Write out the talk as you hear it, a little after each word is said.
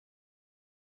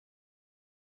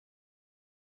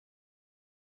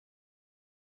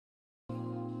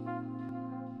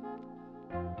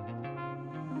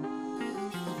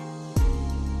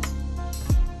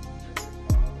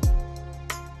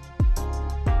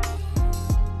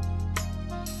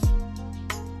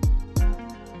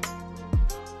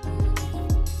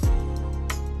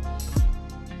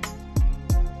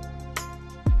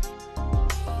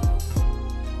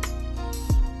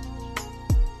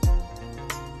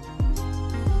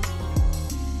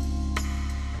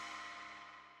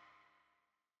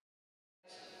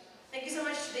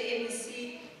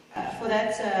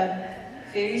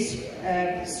that very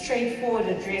straightforward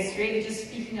address, really just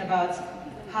speaking about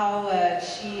how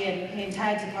she and her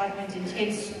entire department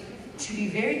intends to be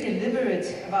very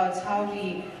deliberate about how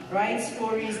we write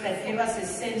stories that give us a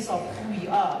sense of who we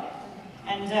are.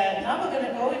 And now we're going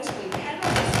to go into a panel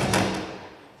discussion.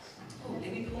 Oh,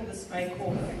 let me pull this mic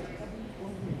off.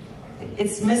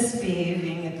 It's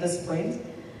misbehaving at this point.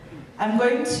 I'm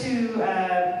going to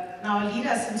now lead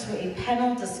us into a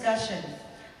panel discussion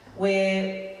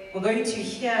where we're going to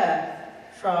hear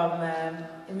from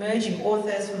emerging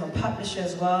authors, from a publisher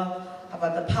as well,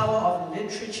 about the power of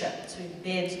literature to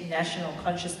embed national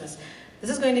consciousness. This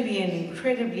is going to be an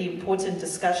incredibly important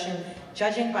discussion,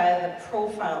 judging by the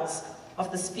profiles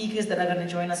of the speakers that are going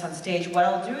to join us on stage. What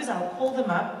I'll do is I'll call them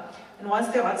up, and once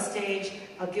they're on stage,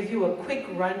 I'll give you a quick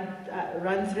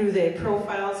run through their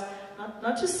profiles,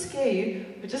 not to scare you,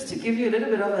 but just to give you a little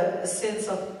bit of a sense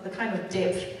of the kind of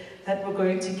depth that we're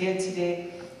going to get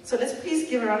today. So let's please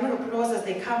give a round of applause as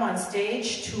they come on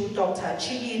stage to Dr.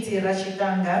 Tshilidzi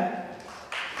Ratshitanga,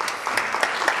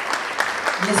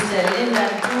 Mr. Linda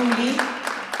Ntuli,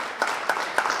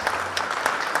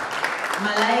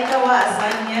 Malaika wa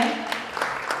Azania,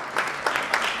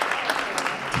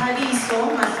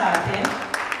 Tadiso Masate,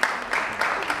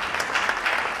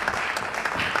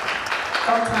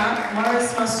 Dr.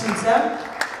 Morris Masuta,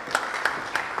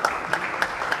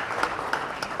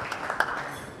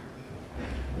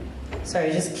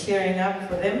 sorry, just clearing up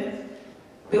for them.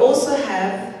 We also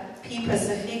have P.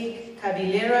 Pacific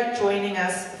Kabilera joining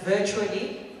us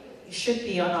virtually. It should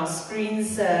be on our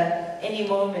screens any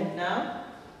moment now.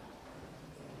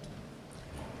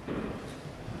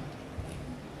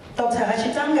 Dr.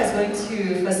 Ratshitanga is going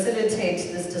to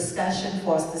facilitate this discussion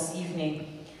for us this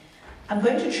evening. I'm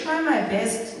going to try my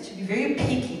best to be very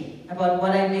picky about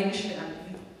what I mention.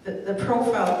 The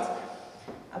profile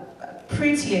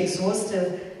pretty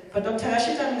exhaustive. But Dr.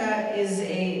 Ratshitanga is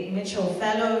a Mitchell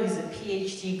Fellow. He's a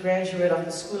PhD graduate of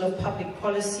the School of Public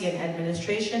Policy and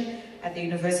Administration at the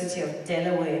University of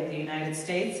Delaware in the United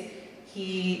States.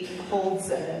 He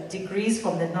holds degrees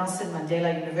from the Nelson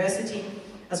Mandela University,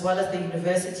 as well as the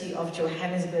University of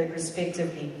Johannesburg,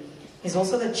 respectively. He's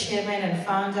also the chairman and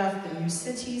founder of the New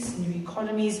Cities, New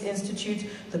Economies Institute,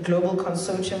 the Global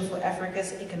Consortium for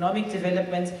Africa's Economic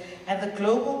Development, and the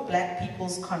Global Black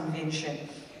People's Convention.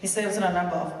 He serves on a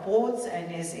number of boards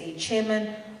and is a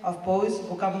chairman of both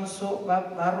Bokabuso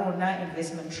Barona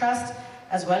Investment Trust,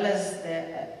 as well as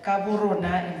the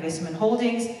Kaburona Investment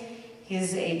Holdings. He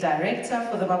is a director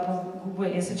for the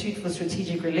Mapungubwe Institute for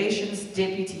Strategic Relations,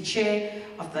 deputy chair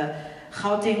of the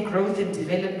Gauteng Growth and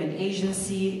Development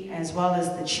Agency, as well as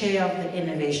the chair of the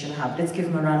Innovation Hub. Let's give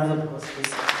him a round of applause,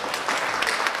 please.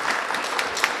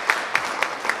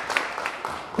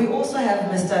 We also have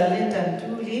Mr. Linda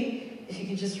Ntuli. If you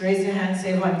could just raise your hand so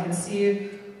everyone can see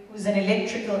you, who's an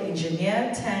electrical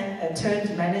engineer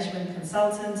turned management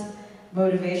consultant,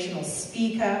 motivational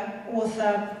speaker,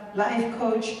 author, life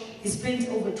coach. He spent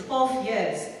over 12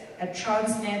 years at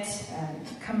Transnet,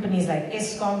 companies like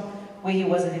Eskom, where he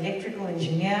was an electrical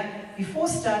engineer, before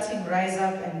starting Rise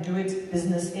Up and Do It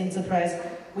Business Enterprise,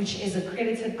 which is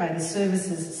accredited by the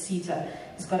Services CETA.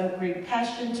 He's got a great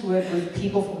passion to work with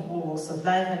people from all walks of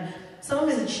life, and some of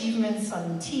his achievements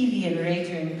on TV and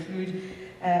radio include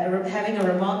having a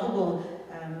remarkable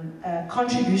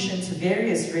contribution to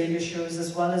various radio shows,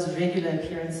 as well as regular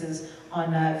appearances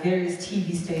on various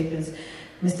TV stations.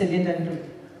 Mr. Linda Ntuli.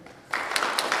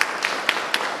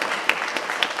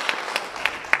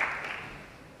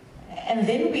 And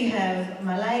then we have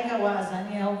Malaika wa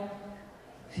Azania.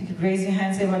 If you could raise your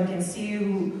hands so everyone can see you,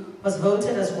 who was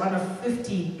voted as one of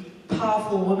 50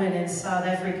 powerful women in South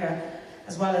Africa,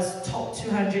 as well as top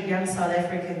 200 young South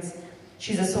Africans.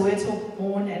 She's a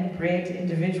Soweto-born and bred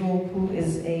individual who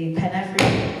is a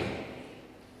Pan-African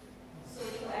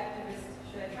social activist.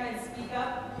 Should I try and speak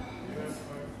up? Yes,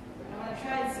 I want to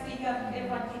try and speak up.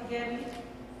 Everyone can hear me.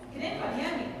 Can anyone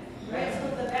hear me? Right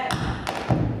till the back.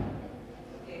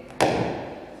 Okay.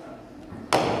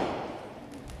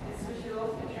 Let's switch it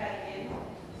off and try again.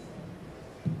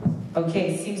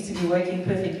 Okay, seems to be working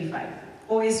perfectly fine.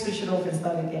 Always switch it off and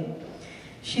start again.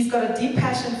 She's got a deep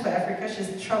passion for Africa.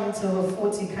 She's traveled to over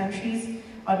 40 countries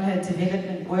on her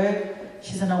development work.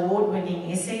 She's an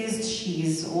award-winning essayist. She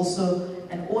is also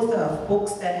an author of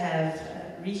books that have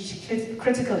reached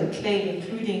critical acclaim,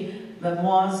 including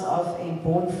Memoirs of a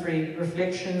Born Free,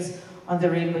 Reflections on the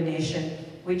Rainbow Nation,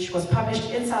 which was published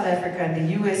in South Africa and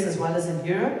the US as well as in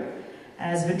Europe,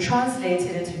 has been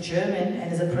translated into German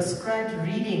and is a prescribed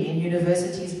reading in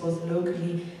universities both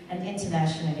locally and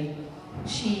internationally.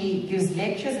 She gives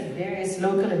lectures at various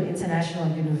local and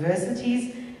international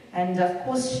universities, And of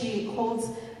course, she holds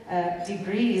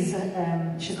degrees.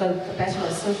 She's got a Bachelor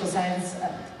of Social Science,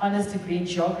 honors degree in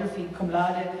Geography, cum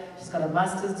laude. She's got a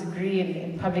master's degree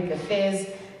in Public Affairs,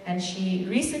 and she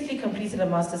recently completed a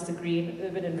master's degree in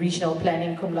Urban and Regional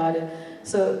Planning, cum laude.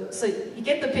 So you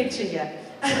get the picture here.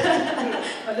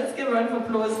 But let's give a round of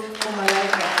applause for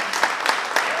Malaika.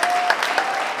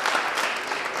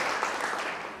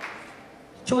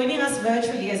 Joining us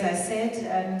virtually, as I said,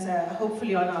 and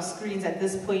hopefully on our screens at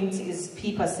this point, is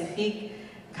P. Pacific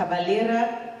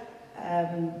Cavalera.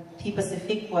 P.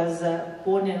 Pacific was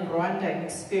born in Rwanda and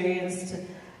experienced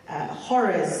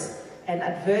horrors and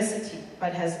adversity,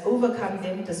 but has overcome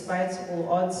them despite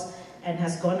all odds, and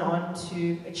has gone on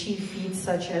to achieve feats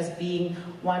such as being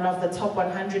one of the top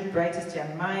 100 brightest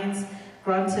young minds,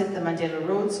 granted the Mandela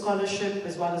Rhodes Scholarship,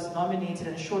 as well as nominated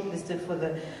and shortlisted for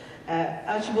the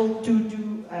Archibald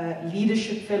Tutu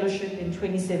Leadership Fellowship in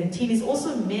 2017. He's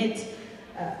also met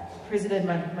President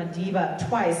Madiba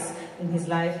twice in his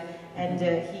life, and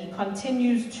he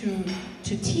continues to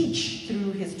teach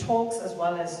through his talks as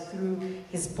well as through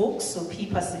his books. So P.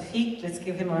 Pacific, let's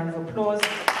give him a round of applause.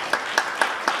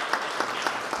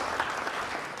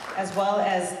 As well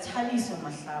as Taliso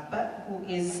Mahlapa, who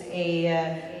is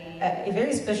a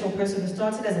very special person who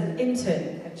started as an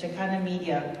intern at Chakana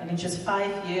Media, and in just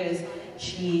 5 years,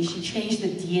 she changed the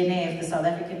DNA of the South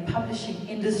African publishing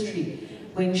industry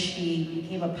when she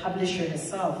became a publisher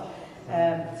herself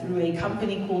through a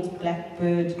company called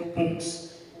Blackbird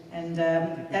Books. And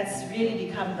that's really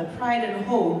become the pride and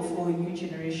hope for a new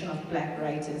generation of black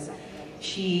writers.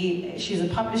 She's a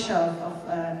publisher of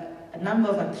a number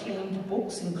of acclaimed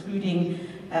books, including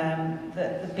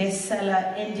the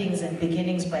bestseller Endings and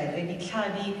Beginnings by Redi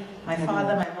Tlhabi, My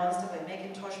Father, My Monster by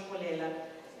Macintosh Polela,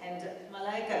 and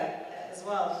Malaika as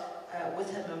well,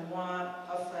 with her memoir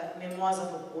of Memoirs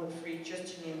of a Born Free,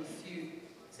 just to name a few.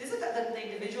 So these are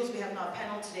the individuals we have on our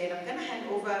panel today, and I'm going to hand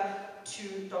over to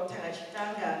Dr.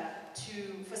 Ratshitanga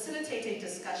to facilitate a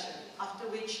discussion, after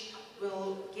which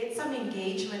we'll get some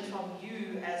engagement from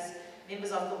you as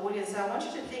members of the audience. So I want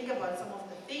you to think about some of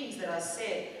the things that are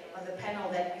said on the panel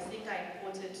that you think are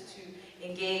important to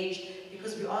engage,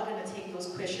 because we are going to take those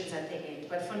questions at the end.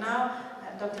 But for now,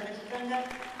 Dr. Ratshitanga,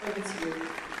 over to you.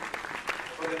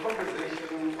 So the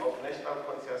conversation of national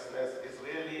consciousness is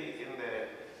really in the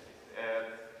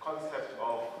concept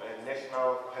of a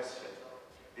national question.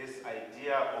 This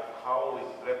idea of how we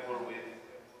grapple with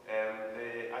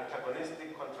the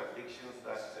antagonistic contradictions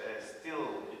that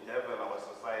still bedevil our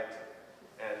society,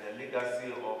 and the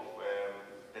legacy of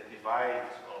the divide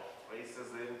of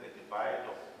racism, the divide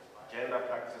of gender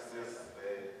practices,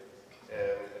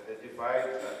 the divide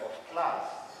of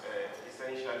class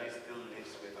essentially still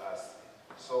lives with us.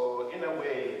 So in a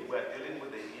way, we're dealing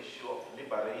with the issue of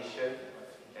liberation,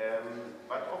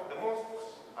 but of the most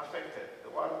affected, the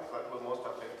ones that were most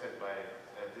affected by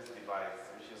this divide,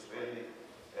 which is really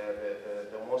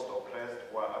the most oppressed,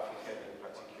 who are African in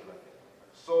particular.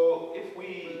 So if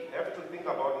we have to think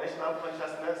about national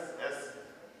consciousness as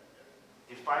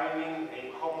defining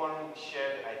a common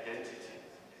shared identity,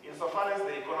 insofar as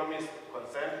the economy is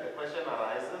concerned, the question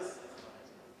arises,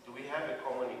 do we have a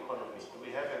common economy? Do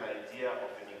we have an idea of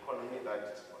an economy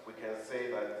that we can say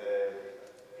that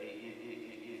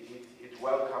it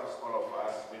welcomes all of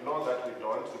us? We know that we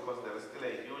don't, because there is still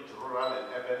a huge rural and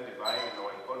urban divide in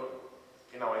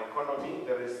our economy.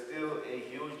 There is still a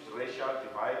huge racial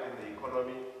divide in the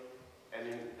economy, and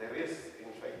there is,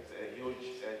 in fact, a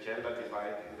huge gender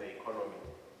divide in the economy.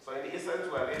 So in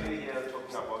essence, we are really here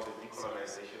talking about the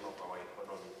decolonization of our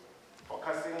economy,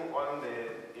 focusing on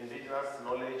the indigenous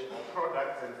knowledge of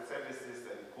products and services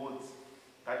and goods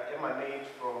that emanate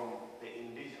from the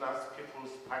indigenous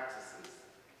people's practices.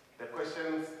 The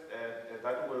questions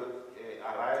that will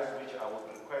arise, which I would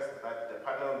request that the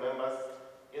panel members,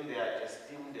 in their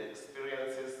esteemed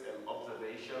experiences and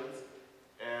observations,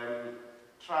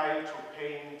 try to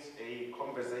paint a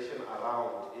conversation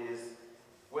around, is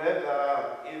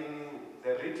whether in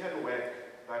the written work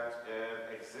that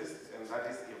exists and that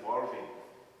is evolving,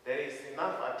 there is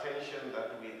enough attention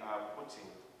that we are putting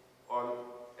on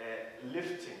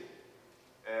lifting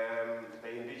the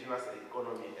indigenous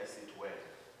economy, as it were,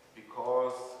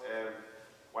 because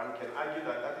one can argue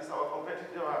that that is our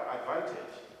competitive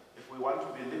advantage. If we want to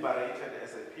be liberated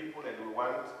as a people and we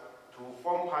want to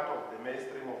form part of the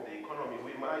mainstream of the economy,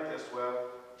 we might as well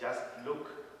just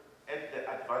look at the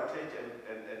advantage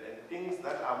and things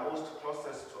that are most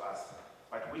closest to us,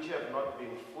 but which have not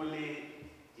been fully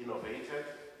innovated,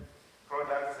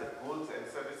 products and goods and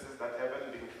services that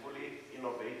haven't been fully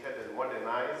innovated and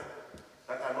modernized,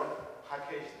 that are not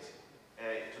packaged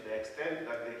to the extent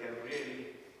that they can really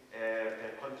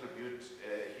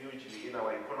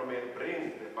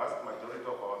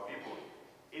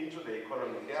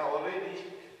already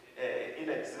in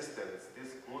existence,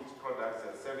 these goods, products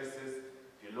and services.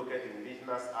 If you look at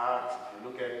indigenous art, if you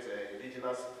look at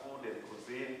indigenous food and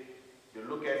cuisine, if you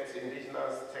look at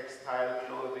indigenous textile,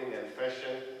 clothing and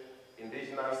fashion,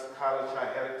 indigenous culture,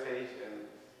 heritage and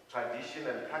tradition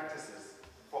and practices,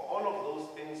 for all of those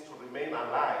things to remain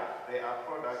alive, there are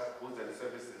products, goods and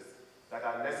services that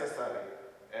are necessary,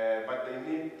 but they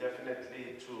need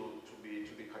definitely to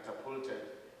be catapulted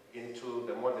into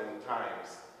the modern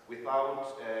times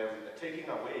without taking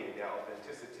away their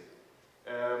authenticity.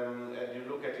 And you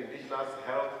look at indigenous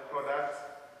health products,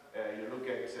 you look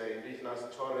at indigenous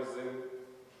tourism,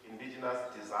 indigenous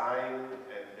design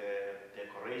and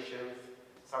decorations,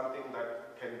 something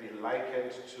that can be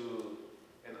likened to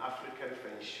an African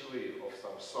feng shui of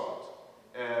some sort.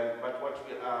 But what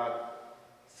we are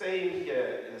saying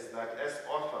here is that as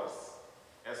authors,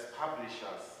 as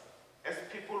publishers, as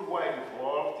people who are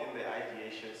involved in the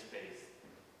ideation space,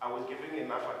 are we giving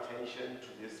enough attention to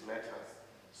these matters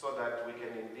so that we can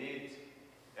indeed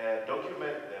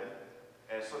document them,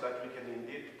 so that we can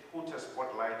indeed put a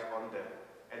spotlight on them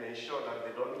and ensure that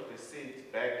they don't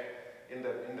recede back in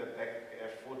the back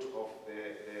foot of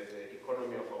the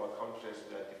economy of our country as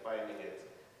we are defining it.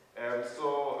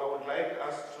 So I would like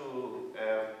us to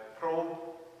probe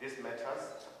these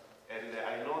matters, and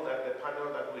I know that the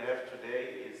panel that we have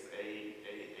today is a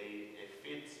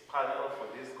fit panel for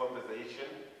this conversation.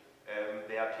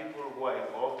 There are people who are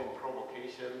involved in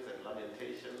provocations and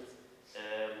lamentations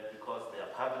because they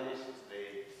are published,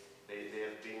 they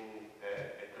have been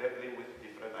grappling with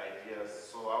different ideas.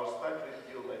 So I'll start with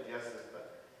you, my dear sister,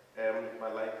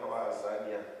 Malaika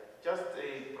Zania. Just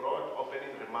a broad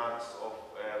opening remarks of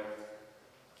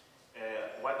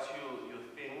what you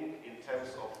think in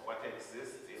terms of what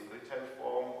exists in written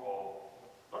form, or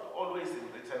not always in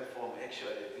written form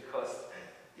actually, because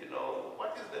you know,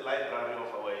 what is the library of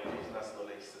our indigenous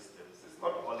knowledge systems? It's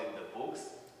not all in the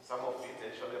books. Some of it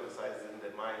actually resides in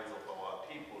the minds of our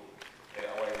people,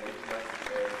 our indigenous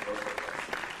philosophers.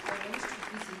 I went to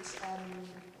visit,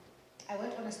 I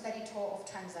went on a study tour of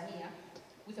Tanzania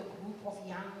with a group of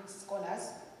young scholars,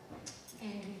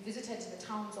 and we visited the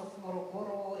towns of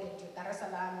Morogoro and Dar es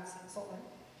Salaam and so on.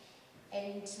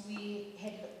 And we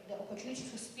had the opportunity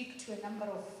to speak to a number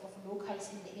of locals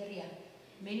in the area,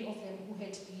 many of them who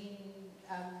had been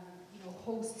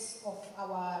hosts of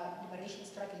our liberation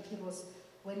struggle heroes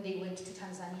when they went to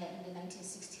Tanzania in the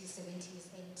 1960s, 70s,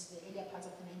 and the earlier parts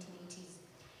of the 1980s.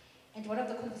 And one of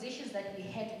the conversations that we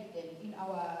had with them in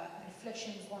our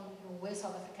reflections on where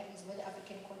South Africa is, where the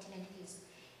African continent is,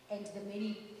 and the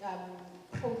many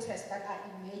protests that are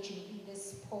emerging in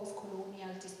this post-colonial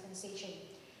dispensation,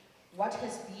 what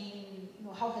has been,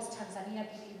 how has Tanzania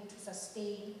been able to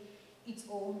sustain its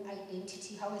own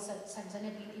identity? How has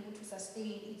Tanzania been able to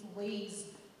sustain its ways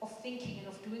of thinking and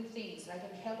of doing things, right?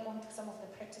 And held on to some of the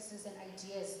practices and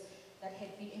ideas that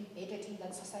had been embedded in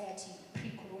that society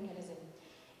pre-colonialism.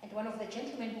 And one of the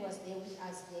gentlemen who was there with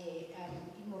us there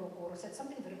in Morogoro said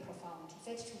something very profound. He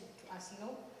said to us,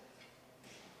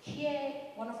 here,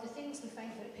 one of the things we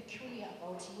find very peculiar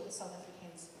about you as South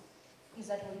Africans is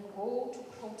that when you go to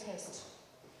protest,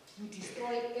 you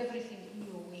destroy everything in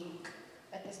your wake.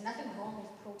 That there's nothing wrong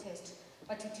with protest,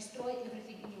 but you destroy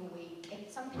everything in your wake. And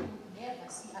it's something you would never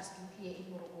see us do here in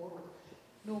Morogoro.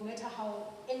 No matter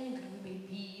how angry we may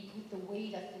be with the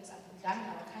way that things are done in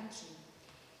our country.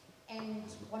 And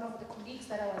one of the colleagues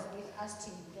that I was with asked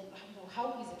him, then,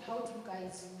 how is it, how do you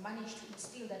guys manage to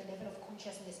instill that level of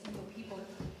consciousness in your people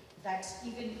that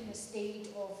even in a state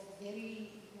of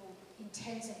very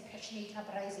intense and passionate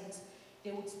uprisings,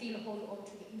 they would still hold on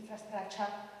to the infrastructure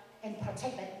and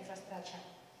protect that infrastructure?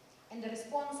 And the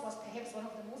response was perhaps one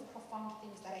of the most profound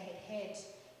things that I had heard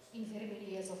in very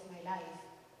many years of my life.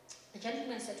 The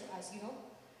gentleman said to us,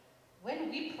 when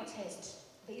we protest,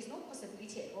 there is no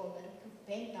possibility at all that we could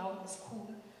burn down a school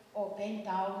or burn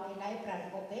down a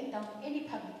library or burn down any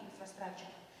public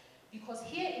infrastructure. Because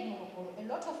here in Morogoro, a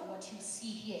lot of what you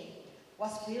see here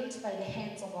was built by the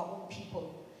hands of our own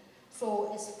people.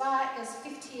 So as far as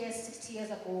 50 years, 60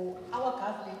 years ago, our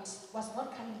government was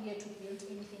not coming here to build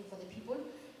anything for the people.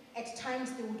 At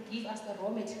times they would give us the raw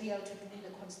material to do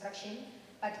the construction,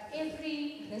 but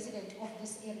every resident of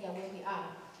this area where we are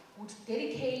would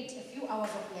dedicate a few hours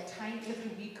of their time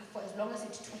every week for as long as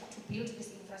it took to build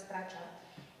this infrastructure.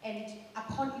 And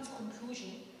upon its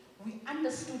conclusion, we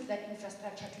understood that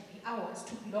infrastructure to be ours,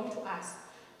 to belong to us.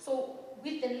 So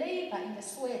with the labor and the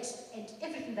sweat and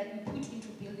everything that we put into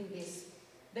building this,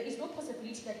 there is no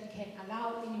possibility that we can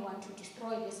allow anyone to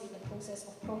destroy this in the process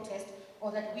of protest,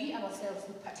 or that we ourselves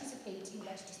would participate in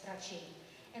that destruction.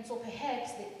 And so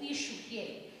perhaps the issue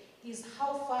here is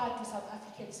how far do South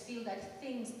Africans feel that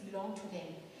things belong to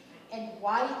them? And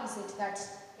why is it that,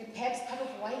 and perhaps part of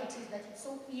why it is that it's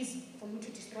so easy for you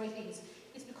to destroy things,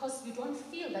 is because you don't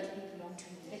feel that they belong to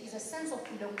you. There is a sense of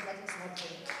belonging that is not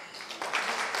there.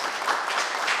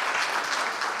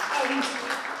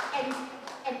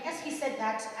 And as he said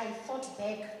that, I thought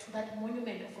back to that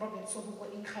monument of Robert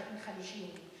Sobukwe in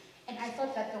Khalishiwe. And I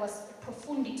thought that there was a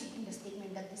profundity in the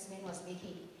statement that this man was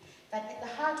making. That at the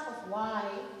heart of why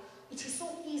it is so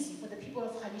easy for the people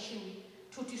of Khalishiwe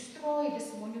to destroy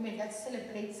this monument that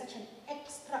celebrates such an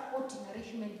extraordinary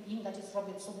human being that is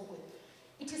Robert Sobukwe.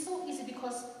 It is so easy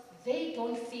because they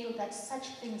don't feel that such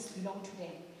things belong to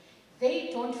them.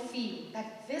 They don't feel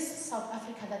that this South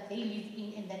Africa that they live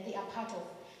in and that they are part of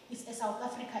is a South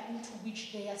Africa into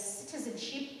which their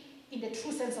citizenship, in the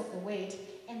true sense of the word,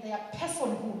 and their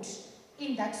personhood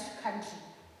in that country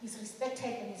is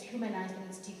respected and is humanized and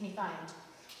is dignified.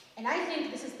 And I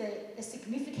think this is the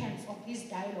significance of these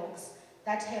dialogues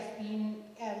that have been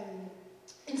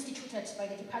instituted by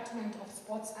the Department of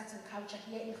Sports, Arts and Culture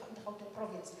here in the Gauteng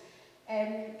province.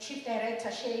 Chief Director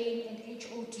Shane and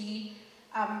HOD,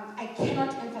 I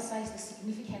cannot emphasize the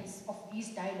significance of these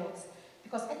dialogues,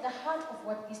 because at the heart of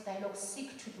what these dialogues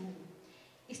seek to do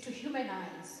is to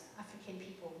humanize African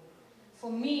people.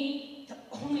 For me, the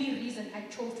only reason I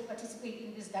chose to participate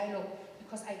in this dialogue,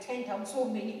 because I turned down so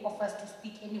many offers to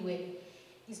speak anyway,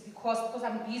 is because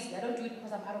I'm busy. I don't do it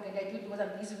because I'm arrogant, I do it because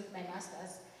I'm busy with my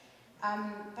masters.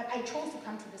 But I chose to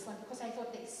come to this one because I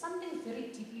thought there is something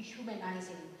very deeply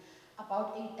humanizing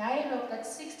about a dialogue that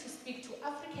seeks to speak to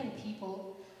African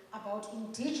people about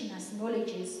indigenous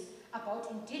knowledges,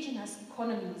 about indigenous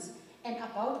economies, and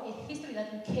about a history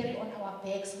that we carry on our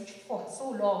backs, which for so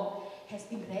long has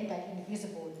been rendered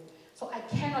invisible. So I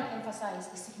cannot emphasize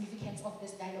the significance of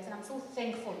this dialogue, and I'm so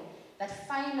thankful that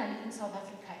finally in South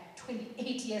Africa,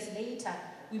 28 years later,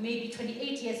 we may be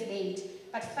 28 years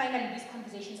late, but finally these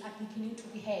conversations are beginning to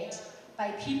be had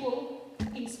by people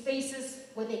in spaces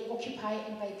where they occupy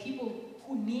and by people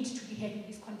who need to be having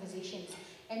these conversations,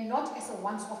 and not as a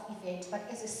once-off event, but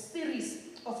as a series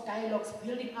of dialogues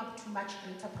building up to much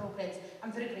greater progress.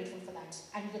 I'm very grateful for that.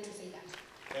 I needed to say that.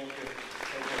 Thank you.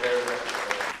 Thank you very much.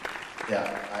 Yeah,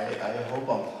 I hope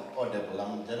I'm audible.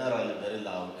 I'm generally very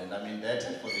loud, and I'm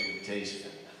indebted for the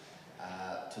invitation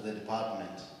to the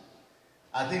department.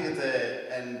 I think it's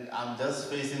and I'm just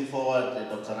facing forward,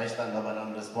 Dr. Ratshitanga, but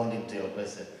I'm responding to your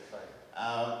question.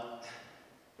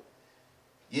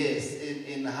 Yes,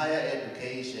 in higher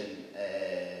education,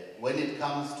 when it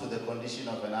comes to the condition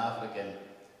of an African,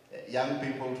 young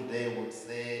people today would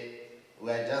say,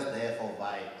 we're just there for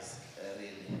vibes,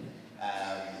 really.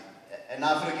 An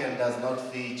African does not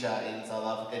feature in South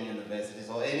African universities,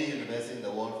 or any university in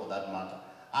the world for that matter,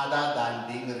 other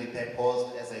than being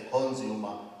repurposed as a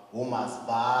consumer who must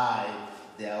buy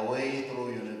their way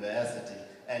through university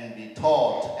and be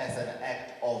taught as an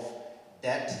act of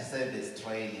debt service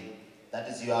training. That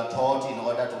is, you are taught in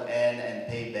order to earn and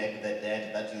pay back the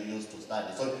debt that you used to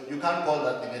study. So you can't call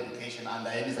that thing education under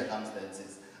any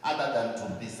circumstances, other than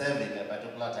to be serving a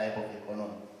particular type of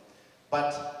economy.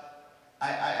 But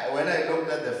when I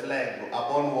looked at the flag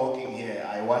upon walking here,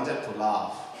 I wanted to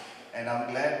laugh. And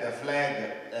I'm glad the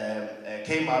flag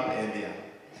came up earlier,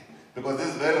 because this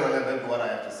is very relevant to what I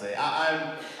have to say.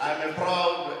 I'm a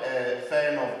proud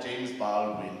fan of James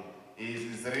Baldwin.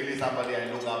 He's really somebody I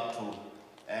look up to.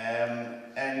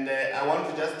 And I want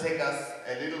to just take us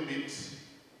a little bit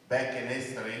back in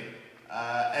history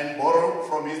and borrow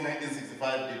from his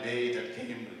 1965 debate at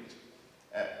Cambridge.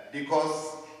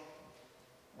 Because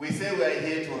we say we are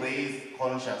here to raise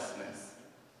consciousness.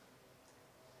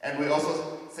 And we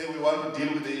also say we want to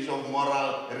deal with the issue of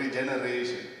moral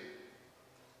regeneration.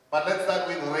 But let's start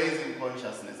with raising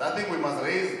consciousness. I think we must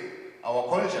raise our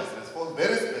consciousness for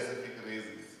very specific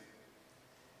reasons.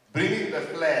 Bringing the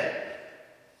flag,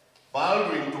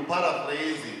 Baldwin, to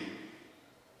paraphrasing,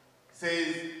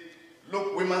 says,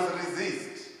 look, we must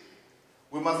resist.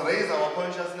 We must raise our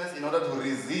consciousness in order to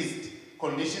resist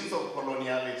conditions of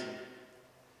coloniality.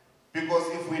 Because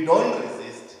if we don't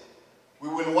resist, we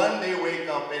will one day wake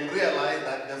up and realize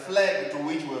that the flag to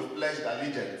which we have pledged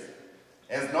allegiance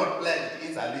has not pledged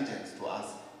its allegiance to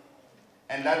us.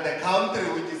 And that the country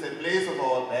which is a place of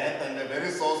our birth and the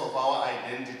very source of our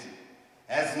identity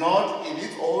has not, in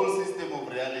its own system of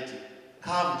reality,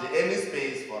 carved any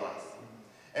space for us.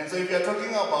 And so if you're talking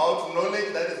about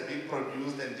knowledge that is being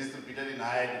produced and distributed in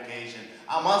higher education,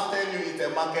 I must tell you it's a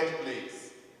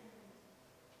marketplace.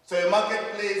 So a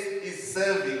marketplace is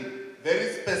serving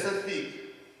very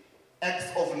specific acts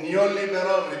of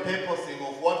neoliberal repurposing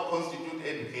of what constitutes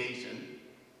education,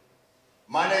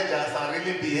 Managers are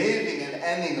really behaving and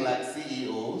earning like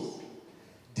CEOs.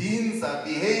 Deans are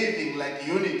behaving like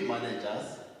unit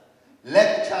managers.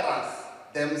 Lecturers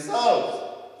themselves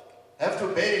have to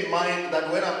bear in mind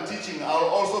that when I'm teaching, I'll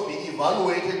also be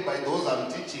evaluated by those I'm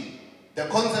teaching, the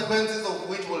consequences of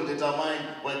which will determine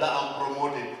whether I'm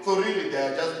promoted. So really, they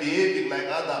are just behaving like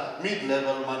other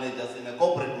mid-level managers in a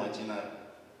corporate machinery.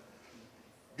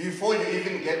 Before you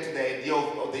even get to the idea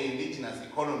of the indigenous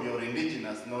economy or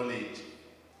indigenous knowledge,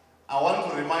 I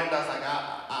want to remind us, like,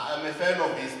 I'm a fan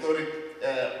of historic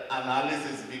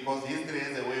analysis because history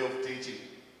has a way of teaching.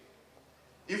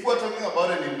 If we're talking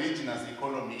about an indigenous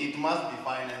economy, it must be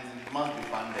financed and it must be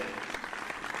funded.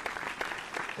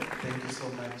 Thank you so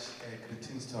much.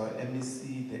 Greetings to our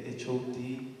MEC, the HOD,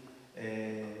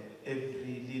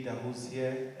 every leader who's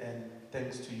here, and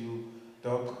thanks to you,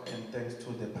 Doc, and thanks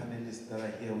to the panelists that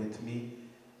are here with me.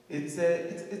 It's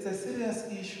a serious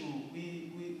issue.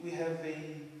 We have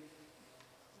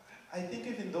I think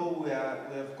even though we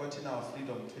have gotten our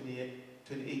freedom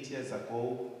 28 years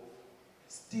ago,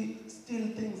 still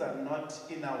things are not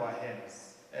in our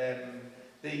hands.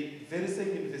 The very same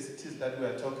universities that we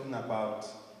are talking about,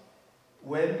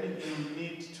 when you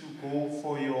need to go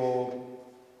for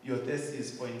your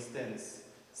thesis, for instance,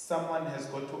 someone has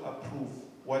got to approve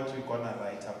what you're gonna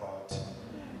write about.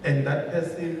 And that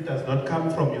person does not come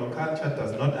from your culture,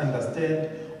 does not understand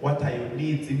what are your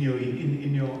needs in your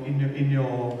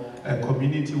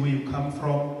community where you come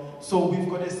from. So we've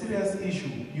got a serious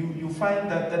issue. You find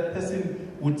that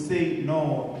person would say,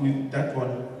 no, that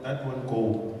one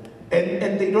go.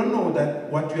 And they don't know that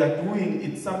what you are doing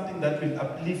is something that will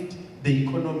uplift the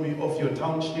economy of your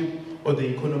township or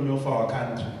the economy of our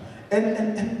country.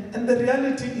 And the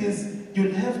reality is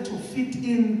you'll have to fit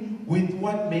in with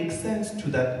what makes sense to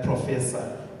that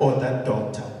professor or that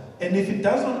doctor. And if it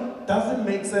doesn't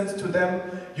make sense to them,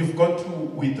 you've got to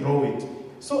withdraw it.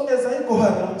 So as I go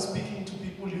around speaking to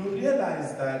people, you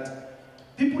realize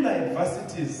that people are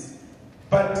adversities,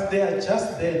 but they are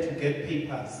just there to get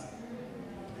papers.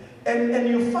 And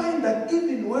you find that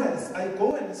even worse, I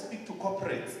go and speak to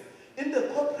corporates. In the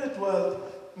corporate world,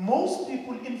 most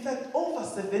people, in fact, over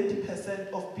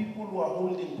 70% of people who are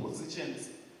holding positions,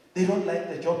 they don't like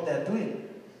the job they're doing.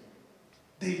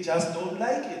 They just don't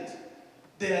like it.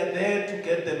 They are there to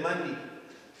get the money.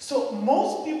 So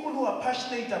most people who are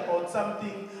passionate about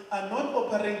something are not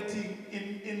operating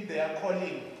in their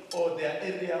calling or their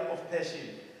area of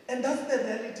passion. And that's the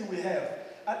reality we have.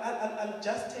 I'll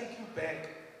just take you back.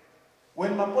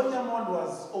 When Maponya Mall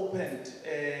was opened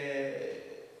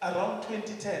around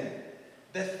 2010,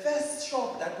 the first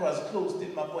shop that was closed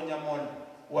in Maponya Mall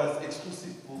was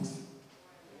Exclusive Books.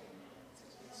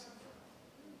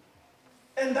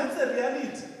 And that's a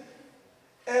reality.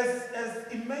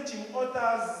 As emerging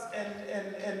authors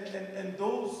and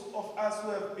those of us who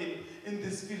have been in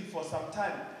this field for some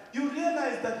time, you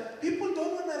realize that people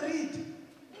don't want to read.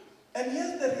 And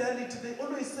here's the reality. They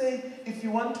always say, if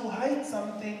you want to hide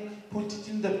something, put it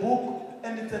in the book.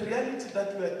 And it's a reality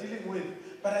that we are dealing with.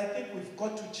 But I think we've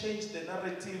got to change the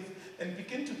narrative and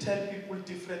begin to tell people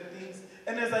different things.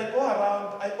 And as I go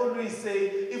around, I always say,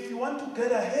 if you want to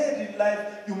get ahead in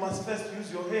life, you must first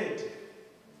use your head.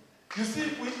 You see,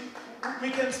 we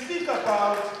can speak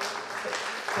about,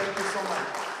 thank you so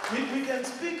much. We can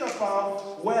speak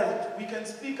about wealth, we can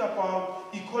speak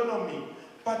about economy,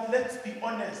 but let's be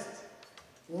honest.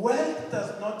 Wealth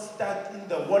does not start in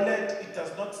the wallet, it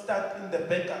does not start in the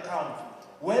bank account.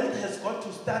 Wealth has got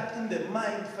to start in the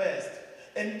mind first.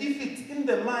 And if it's in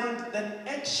the mind, then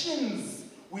actions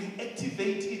will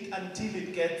activate it until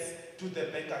it gets to the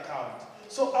bank account.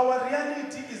 So our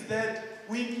reality is that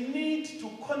we need to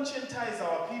conscientize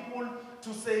our people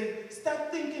to say,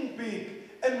 start thinking big.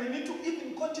 And we need to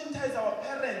even conscientize our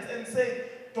parents and say,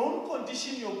 don't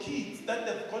condition your kids that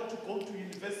they've got to go to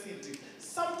university.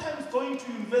 Sometimes going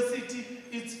to university,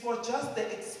 it's for just the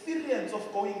experience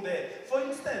of going there. For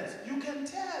instance, you can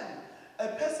tell a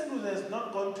person who has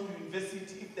not gone to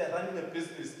university if they're running a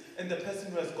business and the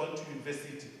person who has gone to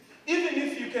university. Even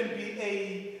if you can be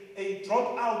a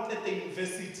dropout at the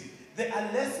university, there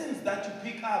are lessons that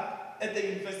you pick up at the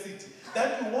university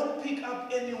that you won't pick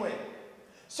up anywhere.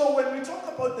 So when we talk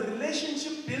about the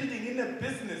relationship building in a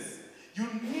business, you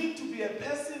need to be a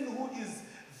person who is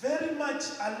very much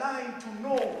aligned to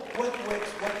know what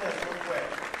works, what does not work.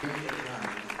 We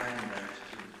find that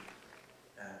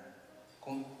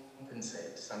to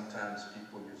compensate, sometimes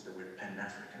people use the word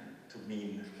Pan-African to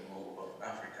mean the whole of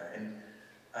Africa. And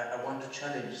I want to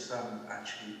challenge some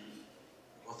actually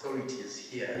authorities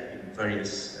here in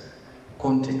various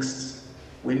contexts.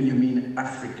 When you mean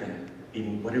African,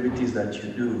 in whatever it is that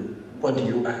you do, what do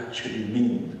you actually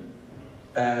mean?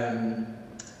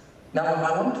 Now,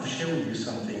 I want to share with you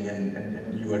something,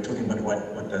 and you were talking about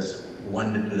what does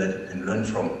one do that you can learn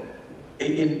from.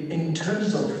 In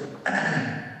terms of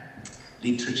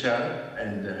literature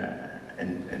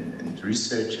and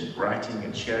research and writing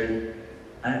and sharing,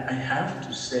 I have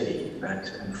to say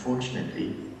that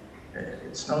unfortunately,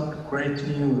 it's not great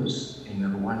news in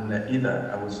Rwanda either.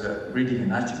 I was reading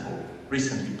an article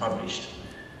recently published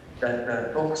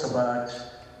that talks about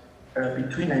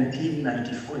between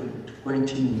 1994 and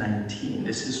 2019,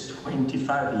 this is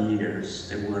 25 years,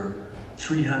 there were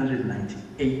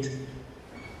 398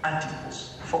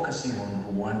 articles focusing on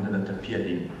Rwanda that appeared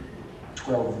in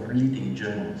 12 leading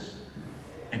journals,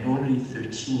 and only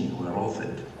 13 were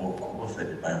authored or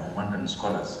co-authored by Rwandan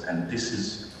scholars, and this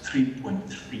is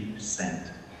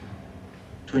 3.3%.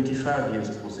 25 years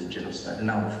it was a genocide.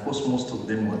 Now, of course, most of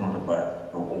them were not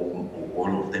about, or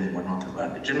all of them were not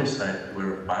about the genocide, they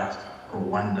were about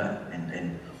Rwanda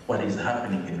and what is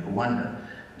happening in Rwanda.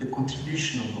 The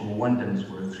contribution of Rwandans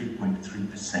were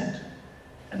 3.3%,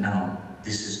 and now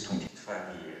this is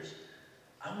 25 years.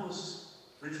 I was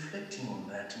reflecting on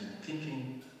that and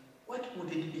thinking, what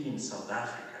would it be in South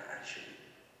Africa, actually?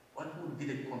 What would be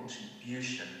the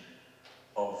contribution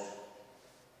of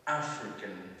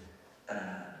African,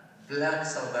 black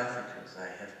South Africans, I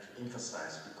have to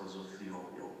emphasize because of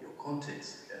your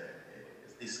context,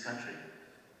 this country,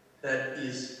 that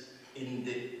is in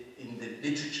the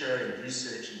literature and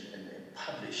research and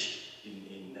published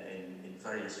in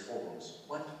various forms?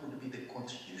 What would be the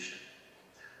contribution?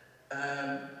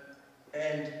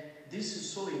 And this is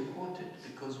so important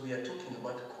because we are talking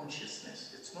about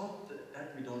consciousness. It's not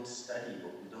that we don't study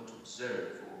or we don't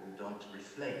observe or we don't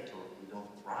reflect or we don't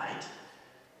write,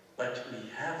 but we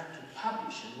have to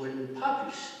publish. And when we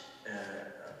publish,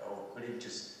 our colleague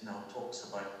just now talks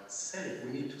about selling.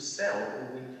 We need to sell, or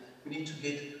we need to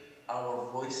get our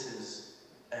voices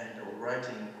and our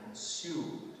writing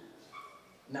consumed.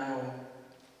 Now,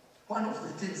 one of the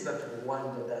things that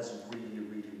Rwanda does really,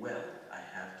 really well, I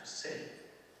have to say,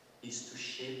 is to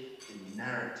shape the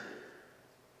narrative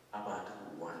about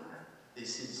Rwanda.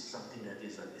 This is something that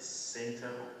is at the center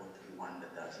of what Rwanda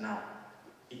does. Now,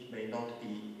 it may not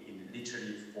be in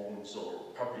literary forms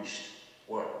or published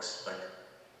works, but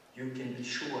you can be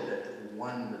sure that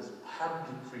Rwanda's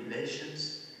public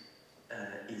relations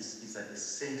is at the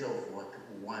center of what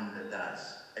Rwanda does.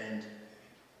 And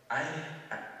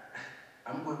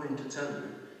I'm going to tell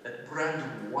you that brand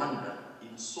Rwanda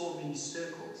in so many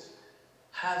circles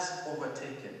has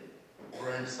overtaken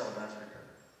brand South Africa,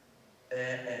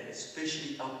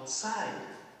 especially outside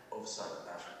of South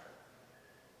Africa.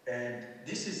 And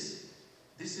this is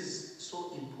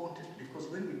so important because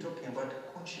when we're talking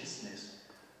about consciousness,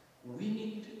 we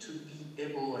need to be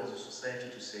able as a society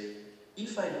to say,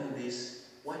 if I do this,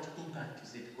 what impact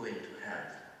is it going to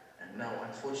have? And now,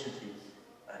 unfortunately,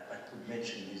 I could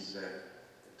mention these,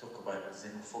 talk about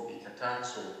xenophobic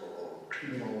attacks or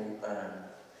criminal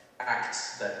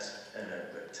acts that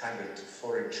target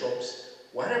foreign shops,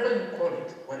 whatever you call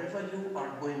it, whatever you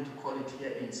are going to call it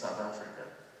here in South Africa.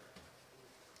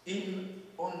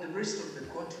 On the rest of the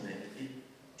continent,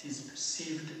 it is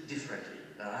perceived differently.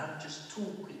 Now, I have just two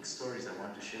quick stories I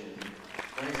want to share with you.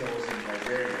 One is I was in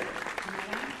Liberia.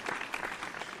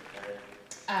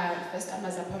 First, I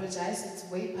must apologize.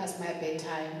 It's way past my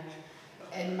bedtime,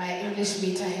 and my English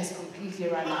meter has completely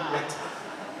run out.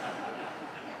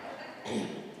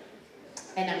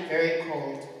 And I'm very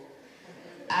cold.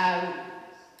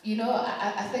 You know,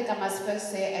 I think I must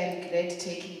first say I'm glad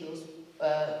taking those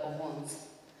awards.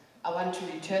 I want to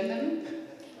return them.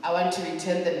 I want to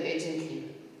return them urgently.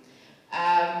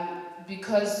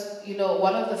 Because, you know,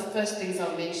 one of the first things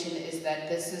I'll mention is that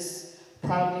this is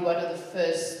probably one of the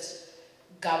first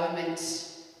government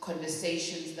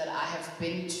conversations that I have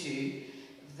been to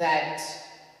that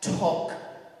talk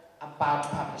about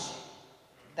publishing,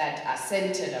 that are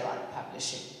centered around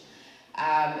publishing.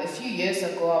 A few years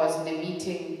ago, I was in a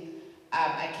meeting,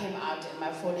 I came out and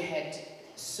my phone had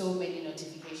so many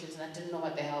notifications and I didn't know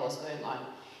what the hell was going on.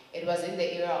 It was in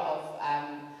the era of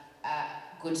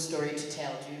good story to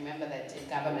tell. Do you remember that in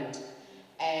government?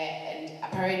 And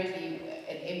apparently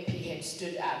an MP had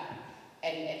stood up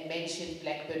and mentioned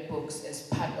Blackbird books as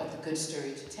part of the good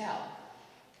story to tell.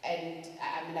 And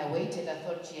I mean, I waited, I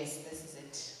thought, yes, this is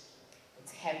it.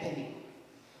 It's happening.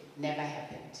 It never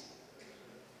happened.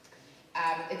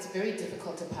 It's very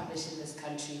difficult to publish in this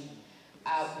country.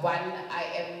 One, I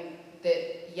am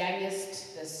the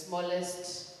youngest, the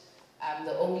smallest,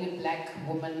 the only black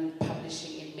woman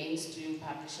publishing in mainstream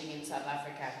publishing in South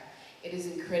Africa. It is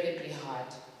incredibly hard.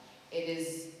 It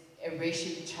is a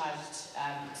racially charged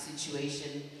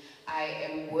situation. I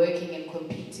am working and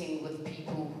competing with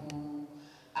people who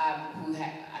are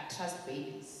trust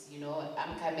babies. You know,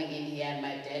 I'm coming in here and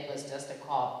my dad was just a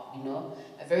cop, you know,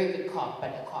 a very good cop, but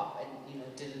a cop, and you know,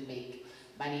 didn't make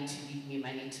money to leave me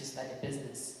money to start a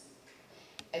business.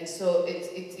 And so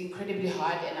it's incredibly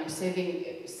hard, and I'm saving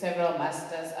several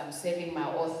masters, I'm saving my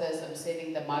authors, I'm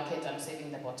saving the market, I'm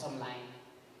saving the bottom line.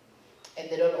 And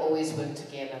they don't always work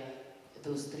together,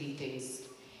 those three things.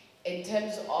 In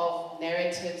terms of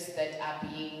narratives that are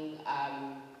being,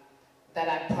 that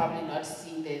are probably not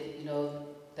seeing the, you know,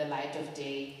 the light of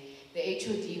day, the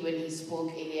HOD, when he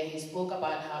spoke earlier, he spoke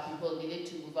about how people needed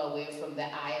to move away from the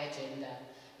I agenda,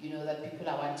 you know, that people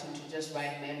are wanting to just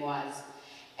write memoirs.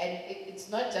 And it's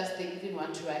not just they even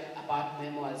want to write about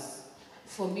memoirs.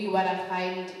 For me, what I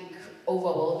find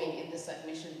overwhelming in the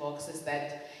submission box is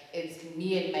that it's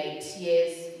me and my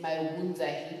tears, my wounds are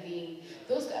healing.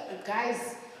 Those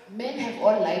guys, men have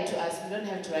all lied to us, we don't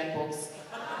have to write books.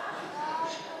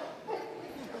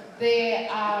 There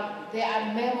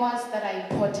are memoirs that are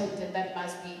important and that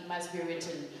must be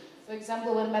written. For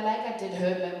example, when Malika did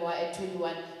her memoir at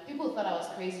 21, people thought I was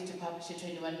crazy to publish a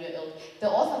 21-year-old. The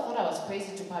author thought I was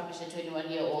crazy to publish a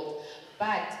 21-year-old.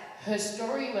 But her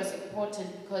story was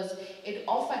important because it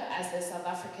offered us as South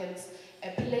Africans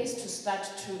a place to start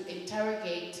to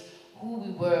interrogate who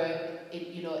we were,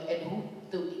 you know, and who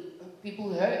the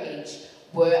people her age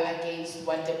were against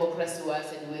what democracy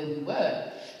was and where we were.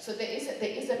 So there is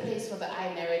a place for the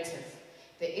I narrative.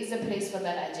 There is a place for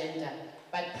that agenda.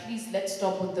 But please, let's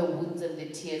stop with the wounds and the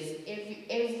tears.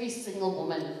 Every single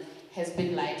woman has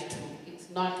been lied to. It's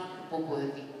not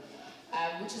book-worthy.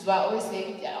 Which is why I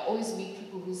always meet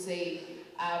people who say,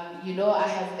 you know, I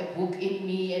have a book in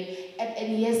me,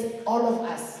 and yes, all of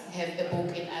us have a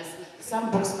book in us. Some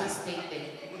books must stay there.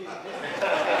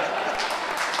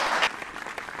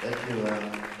 Thank you,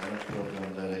 Madam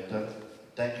Program Director.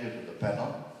 Thank you to the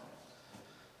panel.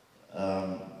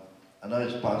 I know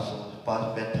it's past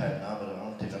bedtime now, but I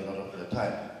won't take a lot of your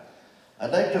time.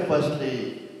 I'd like to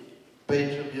firstly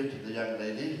pay tribute to the young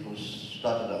lady who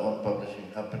started her own publishing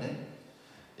company.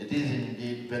 It is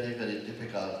indeed very, very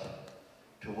difficult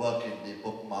to work in the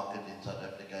book market in South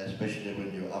Africa, especially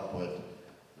when you're up with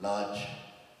large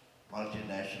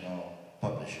multinational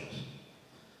publishers.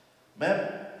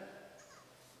 Ma'am,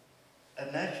 a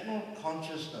national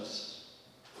consciousness,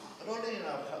 not only in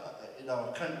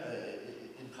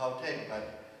Gauteng, but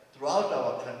throughout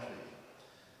our country,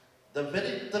 the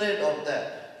very thread of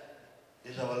that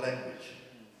is our language.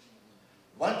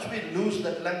 Once we lose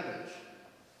that language,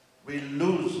 we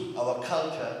lose our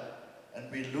culture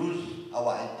and we lose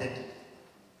our identity.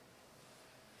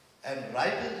 And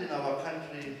writers in our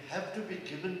country have to be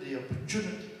given the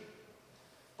opportunity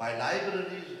by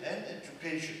libraries and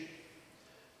education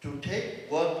to take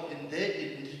work in their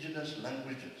indigenous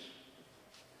languages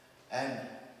and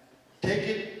take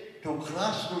it to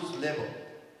grassroots level.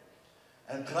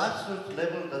 And grassroots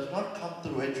level does not come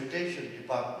through education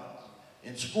departments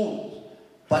in schools,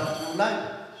 but through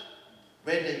libraries,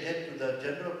 where they get to the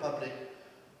general public,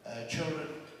 children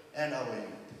and our youth.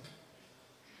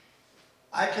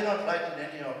 I cannot write in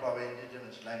any of our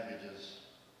indigenous languages,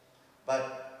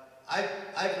 but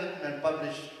I've written and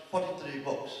published 43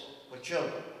 books for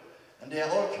children, and they are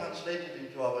all translated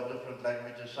into our different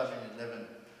languages, some in 11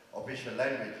 official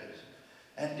languages.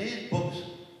 And these books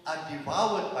are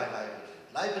devoured by libraries.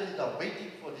 Libraries are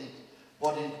waiting for these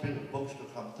books to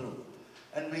come through.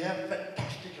 And we have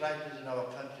fantastic writers in our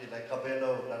country like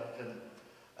Kabelo, Duncan,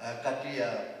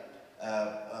 Katia,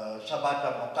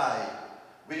 Sabata Mokai.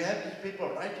 We have these people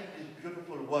writing these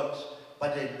beautiful works,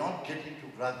 but they're not getting to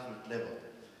grassroots level.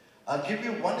 I'll give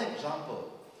you one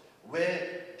example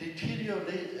where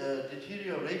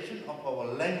deterioration of our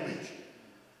language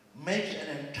makes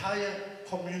an entire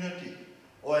community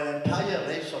or an entire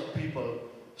race of people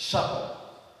suffer.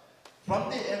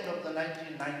 From the end of the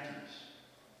 1990s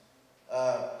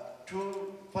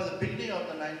for the beginning of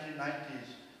the 1990s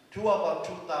to about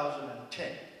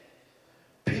 2010,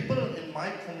 people in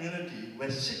my community, where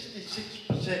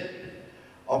 66%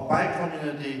 of my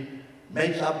community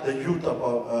makes up the youth of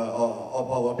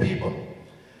our people,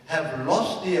 have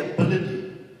lost the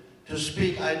ability to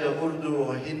speak either Urdu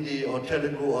or Hindi or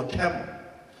Telugu or Tamil.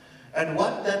 And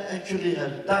what that actually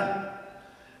has done,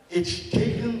 it's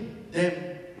taken them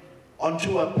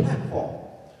onto a platform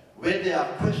where they are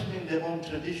questioning their own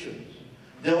traditions,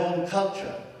 their own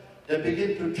culture. They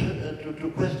begin to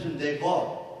question their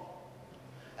God.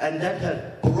 And that has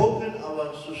broken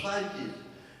our societies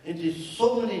into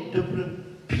so many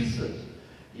different pieces,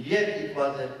 yet it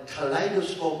was a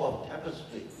kaleidoscope of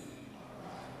tapestry.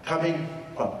 coming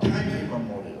from time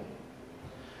immemorial.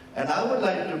 And I would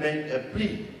like to make a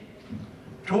plea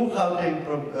to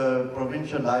Gauteng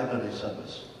Provincial Library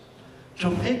Service to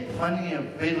make money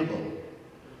available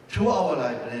to our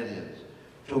librarians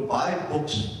to buy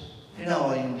books in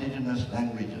our indigenous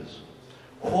languages.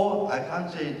 Or, I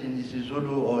can't say it in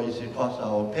isiZulu or isiXhosa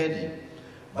or Pedi,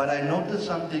 but I noticed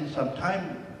something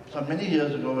some many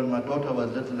years ago when my daughter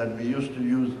was little and we used to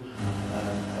use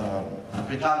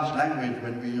Afrikaans language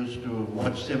when we used to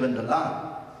watch Seven the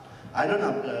Lamb. I don't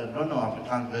know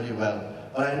Afrikaans very well,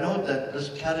 but I know that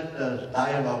this character's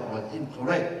dialogue was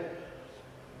incorrect.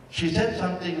 She said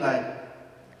something like,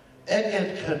 "Ek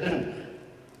het gedink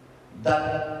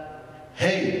dat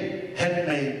hy het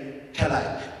my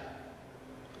gelijk."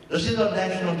 This is on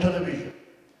national television,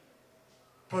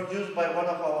 produced by one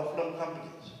of our film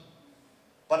companies.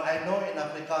 But I know in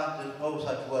Afrikaans there's no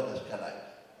such word as gelijk.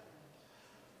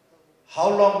 How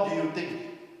long do you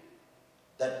think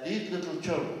that these little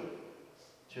children,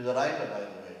 she's a writer by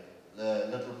the way,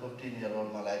 the little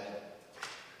 15-year-old Malaika,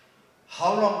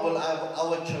 how long will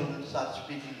our children start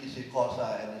speaking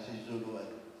isiXhosa and isiZulu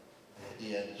and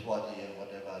Pedi and Swati and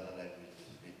whatever other language we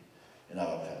speak in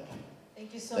our country?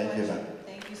 Thank you so much.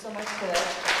 Thank you so much for that.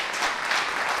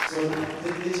 So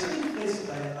the challenge faced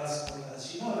by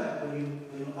us, you know, like when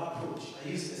you approach, I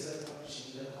used to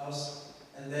self-publishing in the house,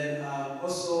 and then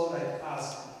also like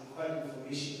ask, require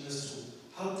information as to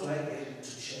how do I get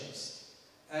into shelves.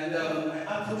 And I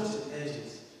approached the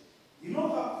agents. You know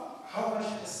how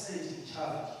much percent he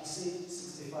charged? He said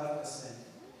 65%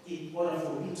 in order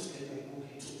for me to get my book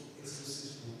into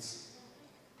exclusive books.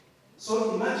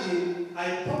 So imagine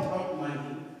I put up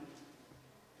money,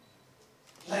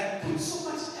 like put so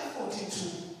much effort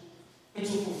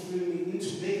into fulfilling,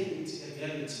 into making it a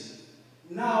reality.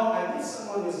 Now I need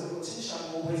someone who has a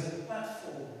potential, who has a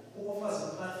platform, who offers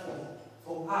a platform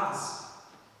for us.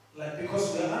 Like,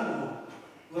 because we are unknown.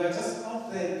 We are just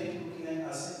out there, people looking at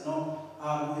us saying, no,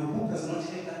 the book does not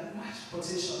have that much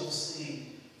potential of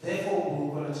selling, therefore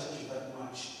we're going to charge you that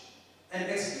much. And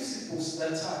exclusive books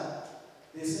at that time,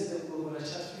 they said that we're going to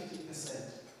charge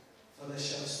 50% for the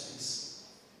shelf space.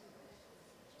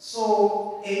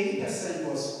 So 80%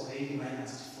 was already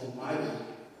minus from my book.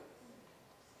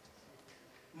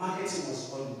 Marketing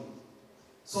was on me.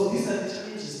 So these are the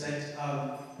challenges that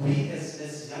we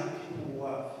as young people who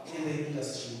are in the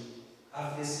industry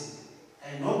are facing.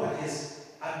 And nobody has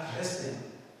addressed them.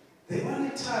 The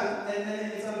only time,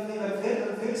 and it's something I'm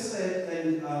very sad,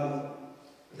 and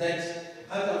that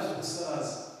other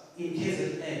booksellers in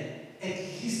KZN, at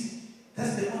least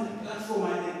that's the only platform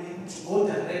I am able to go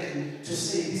directly to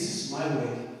say, this is my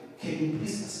work, can you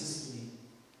please assist me?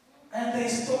 And they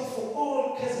stop for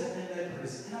all KZN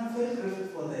libraries, and I'm very grateful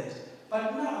for that.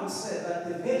 But now I'm sad that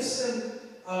the very same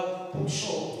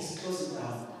bookshop is closing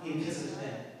down in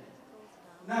KZN.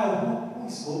 Now, who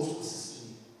is going to assist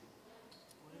me?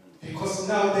 Because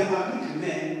now they are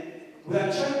middlemen. We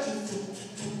are trying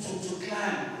to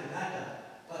climb the ladder,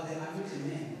 but they are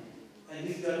middlemen. And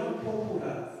if you are not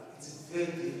popular, it's very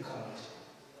difficult.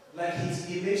 Like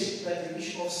he mentioned that the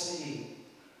issue of saying,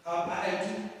 I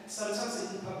do,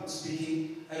 sometimes in public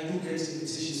speaking, I do get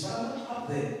invitations, but I'm not up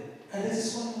there. And this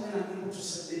is one when I'm able to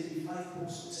sell maybe 5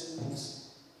 books or 10 books.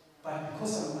 But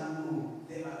because I'm unknown,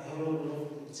 there are a lot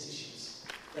of limitations.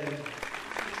 Thank you.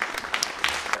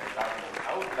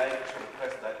 I would like to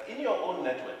request that in your own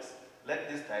networks, let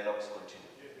these dialogues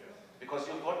continue. Because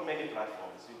you've got many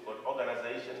platforms, you've got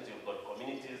organizations, you've got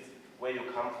communities where you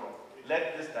come from.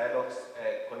 Let these dialogues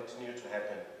continue to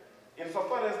happen.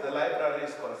 Insofar as the library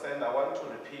is concerned, I want to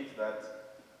repeat that,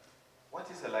 what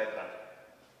is a library?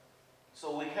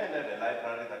 So we can have a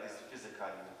library that is physical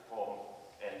in form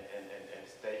and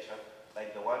stature,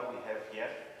 like the one we have here,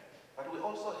 but we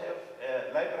also have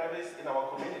libraries in our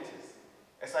communities.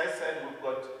 As I said, we've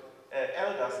got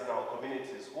elders in our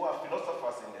communities who are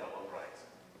philosophers in their own right.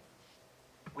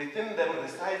 Within them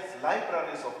resides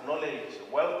libraries of knowledge,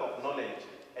 wealth of knowledge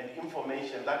and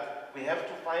information that we have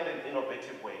to find an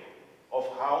innovative way of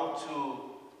how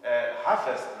to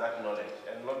harvest that knowledge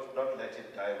and not let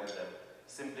it die with them,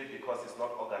 simply because it's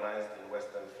not organized in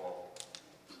Western form.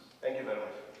 Thank you very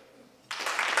much.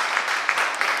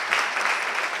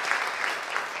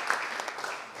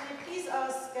 Can I please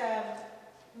ask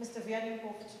Mr. Vianney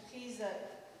to please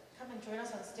come and join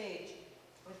us on stage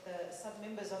with some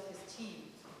members of his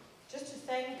team, just to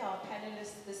thank our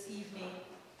panelists this evening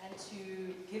and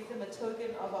to give them a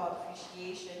token of our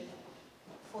appreciation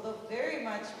for the very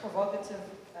much provocative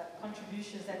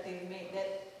contributions that they've made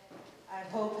that I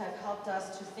hope have helped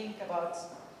us to think about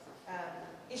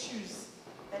issues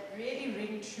that really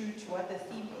ring true to what the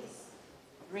theme is.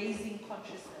 raising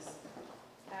consciousness.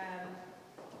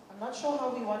 I'm not sure how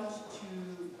we want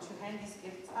to hand these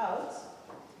gifts out,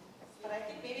 but I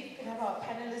think maybe we could have our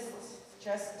panelists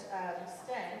just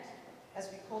stand, as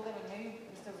we call them, and maybe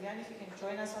Mr. Rian, if you can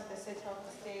join us on the center of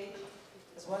the stage,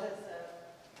 as well as,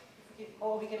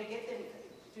 or we're going to get them.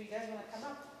 Do you guys want to come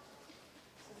up?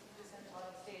 So we can just center on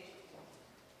the stage.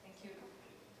 Thank you.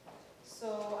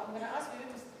 So I'm going to ask maybe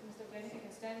Mr. Rian if you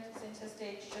can stand center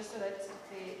stage, just so that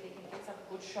they can get some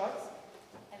good shots.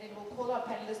 And then we'll call our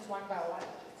panelists one by one,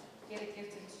 get a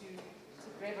gift and to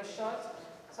grab a shot.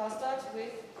 So I'll start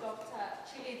with Dr.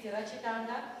 Tshilidzi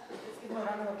Ratshitanga. Let's give him a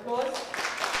round of applause.